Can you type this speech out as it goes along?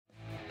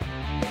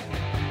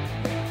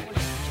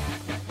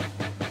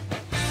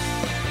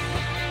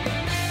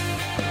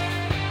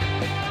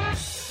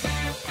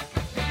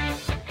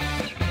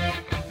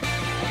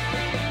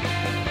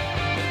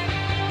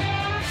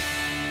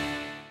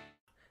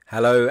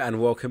Hello and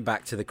welcome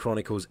back to the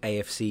Chronicles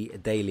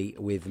AFC Daily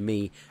with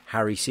me,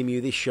 Harry Simew.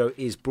 This show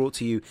is brought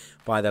to you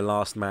by The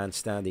Last Man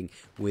Standing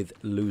with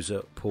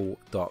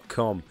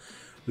loserpool.com.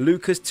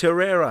 Lucas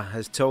Torreira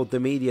has told the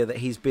media that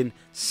he's been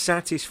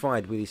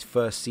satisfied with his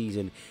first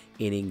season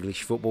in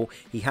English football.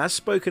 He has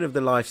spoken of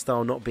the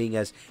lifestyle not being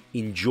as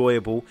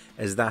enjoyable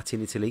as that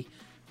in Italy,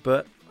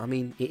 but I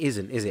mean, it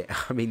isn't, is it?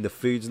 I mean, the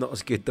food's not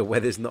as good, the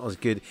weather's not as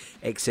good,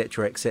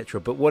 etc.,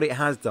 etc. But what it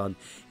has done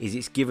is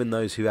it's given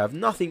those who have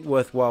nothing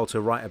worthwhile to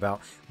write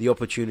about the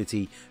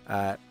opportunity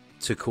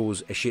to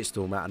cause a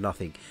shitstorm out of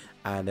nothing.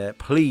 And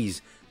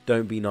please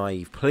don't be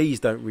naive. Please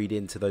don't read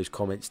into those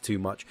comments too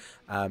much.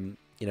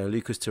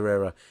 Lucas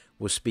Torreira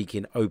was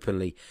speaking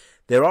openly.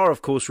 There are,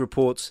 of course,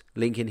 reports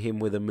linking him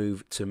with a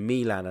move to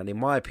Milan, and in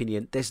my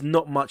opinion, there's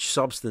not much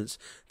substance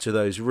to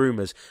those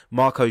rumours.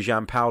 Marco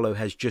Giampaolo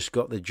has just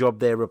got the job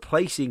there,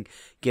 replacing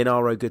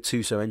Gennaro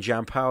Gattuso, and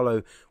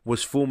Giampaolo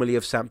was formerly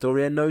of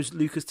Sampdoria and knows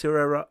Lucas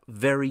Torreira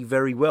very,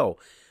 very well.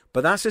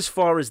 But that's as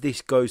far as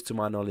this goes, to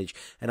my knowledge,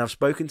 and I've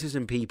spoken to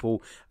some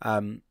people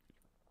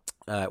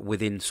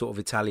within sort of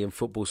Italian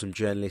football, some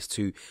journalists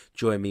who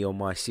join me on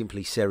my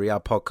Simply Serie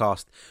A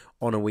podcast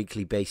on a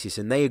weekly basis,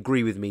 and they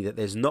agree with me that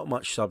there's not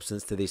much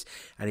substance to this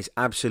and it's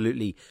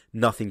absolutely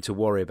nothing to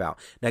worry about.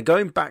 Now,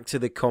 going back to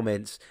the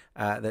comments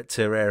that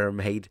Torreira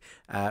made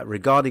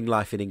regarding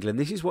life in England,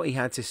 this is what he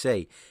had to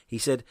say. He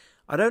said,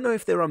 "I don't know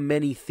if there are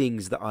many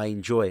things that I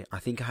enjoy. I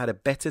think I had a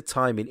better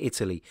time in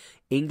Italy.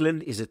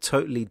 England is a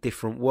totally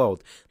different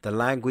world. The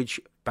language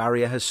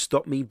barrier has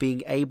stopped me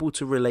being able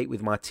to relate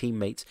with my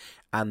teammates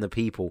and the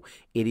people.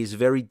 It is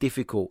very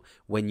difficult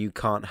when you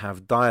can't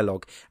have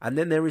dialogue. And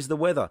then there is the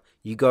weather.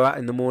 You go out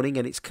in the morning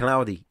and it's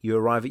cloudy. You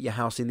arrive at your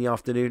house in the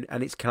afternoon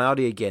and it's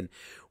cloudy again.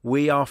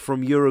 We are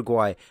from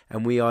Uruguay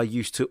and we are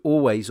used to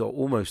always or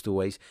almost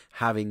always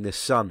having the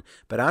sun.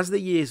 But as the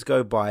years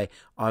go by,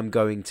 I'm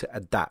going to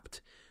adapt."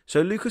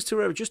 So Lucas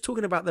Torreira, just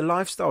talking about the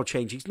lifestyle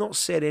change, he's not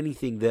said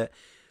anything that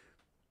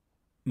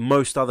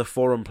most other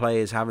foreign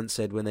players haven't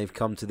said when they've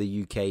come to the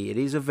UK. It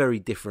is a very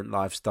different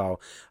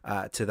lifestyle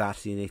to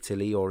that in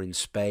Italy or in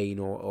Spain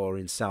or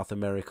in South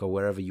America,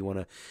 wherever you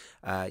want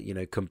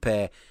to,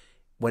 compare.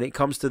 When it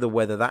comes to the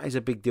weather, that is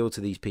a big deal to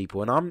these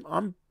people,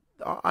 and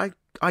I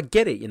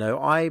get it.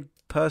 I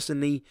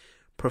personally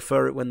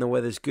prefer it when the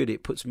weather's good.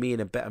 It puts me in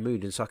a better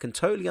mood, and so I can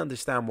totally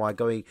understand why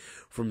going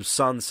from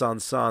sun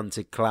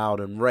to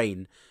cloud and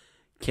rain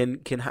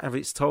can have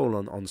its toll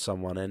on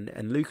someone.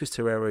 And Lucas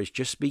Torreira is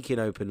just speaking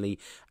openly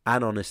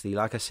and honestly.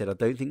 Like I said, I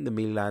don't think the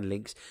Milan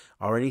links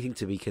are anything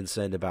to be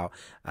concerned about,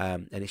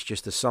 and it's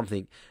just a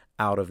something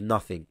out of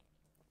nothing.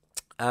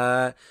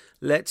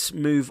 Let's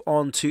move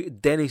on to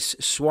Denis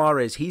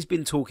Suarez. He's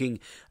been talking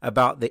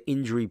about the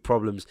injury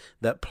problems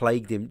that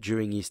plagued him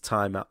during his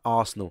time at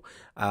Arsenal.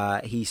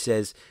 He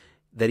says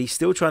that he's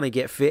still trying to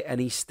get fit and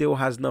he still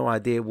has no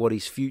idea what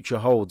his future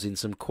holds. In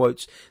some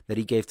quotes that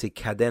he gave to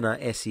Cadena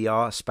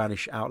SER, a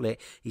Spanish outlet,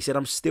 he said,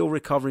 "I'm still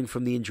recovering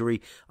from the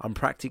injury. I'm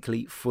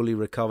practically fully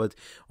recovered.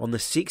 On the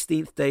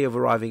 16th day of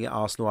arriving at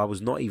Arsenal, I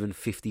was not even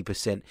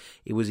 50%.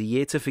 It was a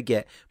year to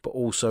forget, but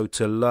also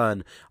to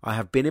learn. I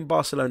have been in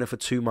Barcelona for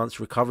 2 months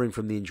recovering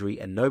from the injury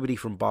and nobody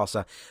from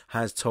Barca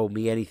has told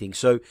me anything."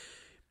 So,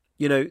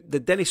 the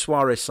Denis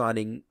Suarez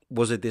signing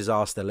was a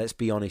disaster. Let's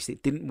be honest.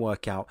 It didn't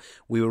work out.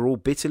 We were all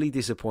bitterly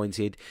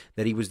disappointed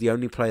that he was the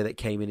only player that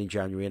came in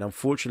January. And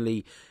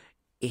unfortunately,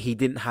 he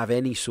didn't have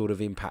any sort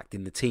of impact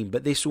in the team.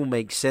 But this all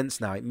makes sense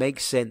now. It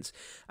makes sense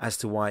as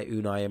to why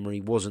Unai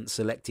Emery wasn't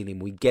selecting him.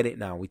 We get it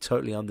now. We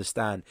totally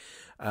understand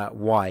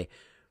why.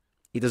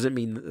 It doesn't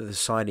mean that the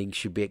signing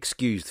should be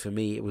excused. For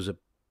me, it was a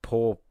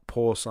poor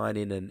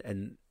signing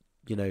and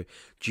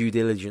due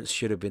diligence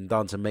should have been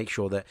done to make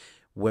sure that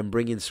when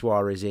bringing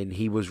Suarez in,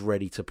 he was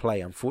ready to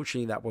play.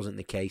 Unfortunately, that wasn't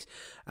the case.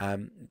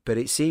 But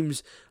it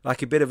seems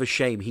like a bit of a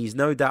shame. He's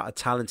no doubt a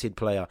talented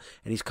player,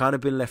 and he's kind of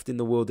been left in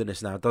the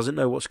wilderness now. Doesn't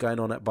know what's going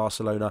on at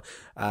Barcelona.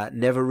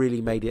 Never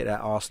really made it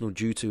at Arsenal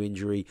due to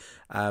injury.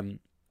 It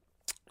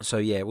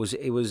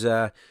was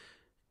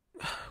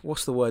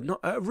what's the word?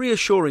 Not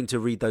reassuring to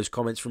read those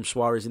comments from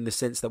Suarez in the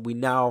sense that we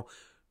now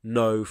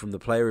know from the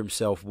player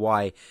himself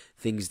why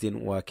things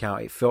didn't work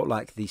out. It felt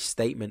like the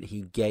statement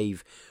he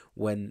gave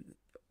when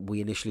we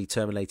initially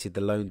terminated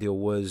the loan deal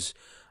was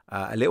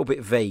a little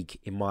bit vague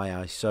in my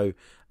eyes. So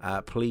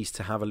pleased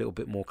to have a little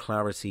bit more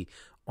clarity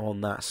on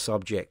that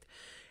subject.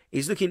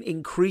 It's looking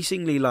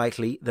increasingly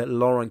likely that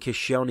Laurent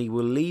Koscielny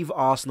will leave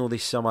Arsenal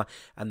this summer,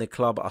 and the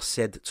club are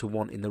said to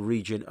want in the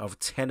region of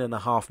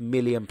 £10.5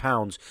 million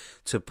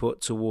to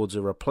put towards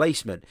a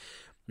replacement.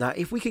 Now,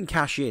 if we can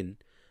cash in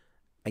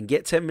and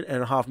get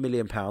 £10.5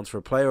 million for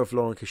a player of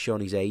Laurent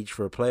Koscielny's age,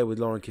 for a player with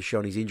Laurent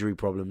Koscielny's injury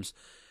problems,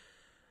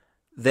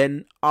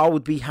 then I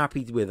would be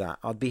happy with that.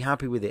 I'd be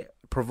happy with it,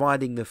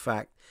 providing that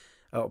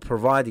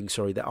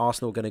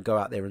Arsenal are going to go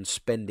out there and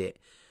spend it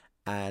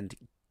and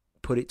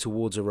put it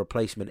towards a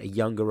replacement, a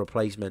younger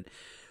replacement.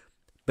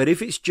 But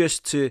if it's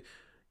just to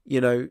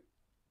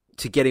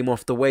get him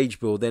off the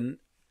wage bill, then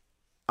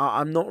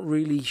I'm not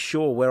really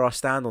sure where I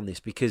stand on this,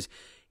 because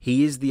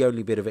He is the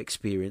only bit of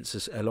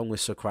experience, along with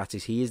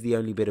Socrates, he is the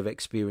only bit of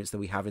experience that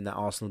we have in that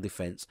Arsenal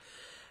defence.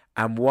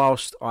 And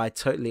whilst I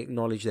totally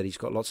acknowledge that he's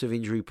got lots of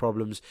injury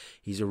problems,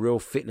 he's a real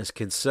fitness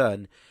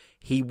concern,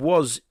 he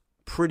was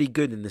pretty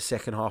good in the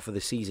second half of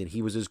the season.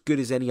 He was as good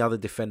as any other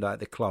defender at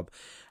the club.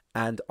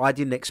 And I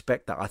didn't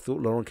expect that. I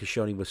thought Laurent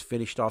Koscielny was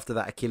finished after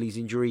that Achilles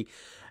injury.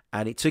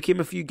 And it took him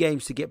a few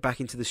games to get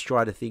back into the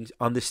stride of things,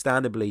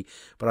 understandably.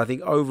 But I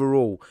think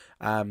overall,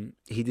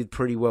 he did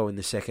pretty well in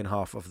the second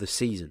half of the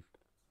season.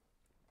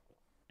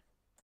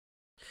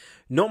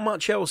 Not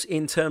much else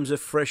in terms of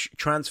fresh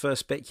transfer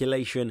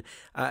speculation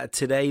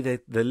today.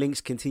 The links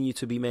continue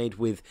to be made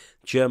with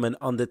German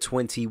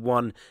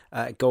under-21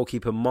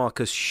 goalkeeper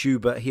Markus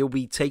Schubert. He'll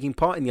be taking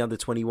part in the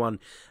under-21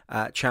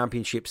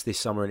 championships this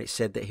summer, and it's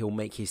said that he'll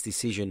make his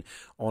decision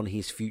on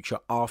his future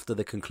after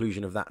the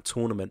conclusion of that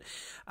tournament.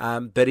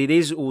 But it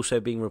is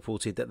also being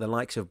reported that the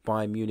likes of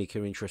Bayern Munich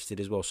are interested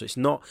as well. So it's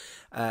not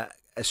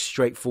as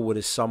straightforward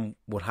as some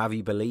would have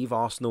you believe.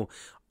 Arsenal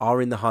are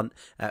in the hunt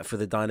for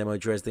the Dynamo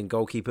Dresden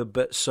goalkeeper,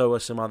 but so are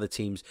some other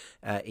teams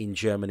in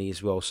Germany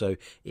as well. So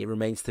it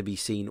remains to be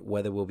seen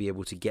whether we'll be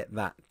able to get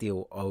that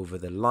deal over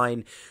the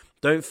line.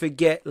 Don't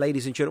forget,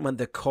 ladies and gentlemen,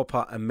 the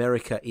Copa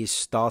America is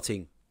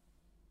starting.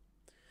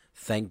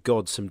 Thank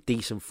God, some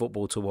decent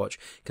football to watch,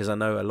 because I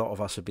know a lot of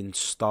us have been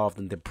starved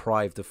and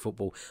deprived of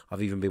football.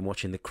 I've even been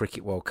watching the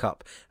Cricket World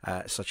Cup,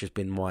 such has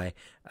been my,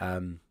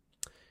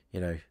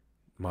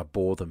 my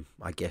boredom,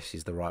 I guess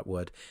is the right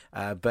word.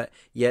 But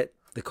yet,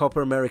 the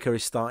Copa America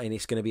is starting.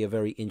 It's going to be a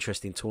very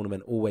interesting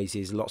tournament. Always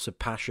is. Lots of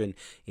passion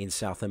in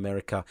South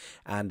America.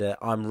 And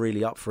I'm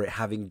really up for it,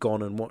 having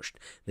gone and watched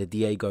the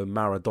Diego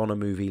Maradona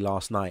movie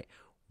last night.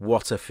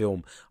 What a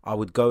film. I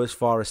would go as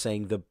far as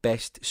saying the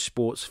best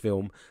sports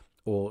film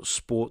or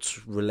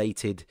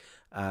sports-related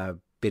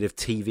bit of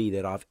TV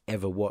that I've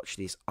ever watched.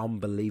 It's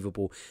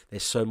unbelievable.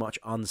 There's so much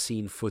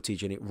unseen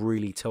footage, and it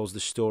really tells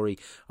the story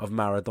of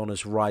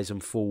Maradona's rise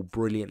and fall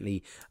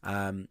brilliantly,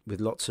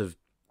 with lots of,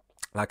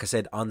 like I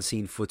said,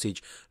 unseen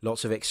footage,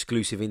 lots of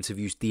exclusive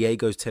interviews.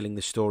 Diego's telling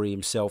the story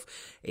himself.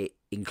 It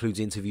includes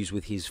interviews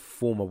with his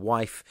former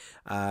wife,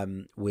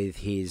 with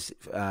his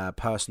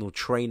personal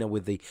trainer,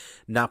 with the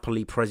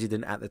Napoli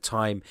president at the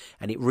time.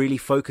 And it really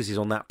focuses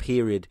on that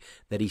period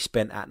that he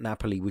spent at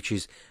Napoli, which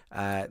is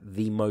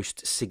the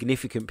most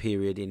significant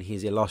period in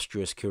his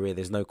illustrious career.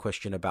 There's no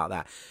question about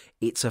that.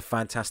 It's a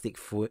fantastic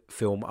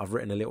film. I've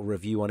written a little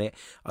review on it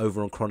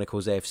over on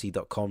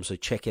chroniclesafc.com, so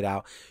check it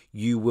out.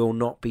 You will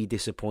not be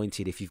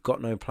disappointed. If you've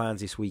got no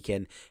plans this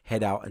weekend,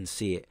 head out and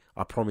see it.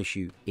 I promise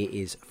you, it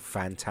is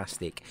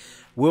fantastic.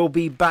 We'll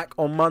be back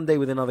on Monday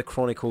with another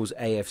Chronicles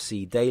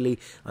AFC Daily.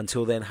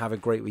 Until then, have a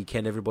great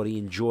weekend. Everybody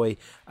enjoy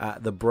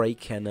the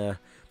break, and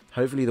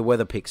hopefully the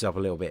weather picks up a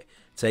little bit.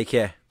 Take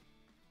care.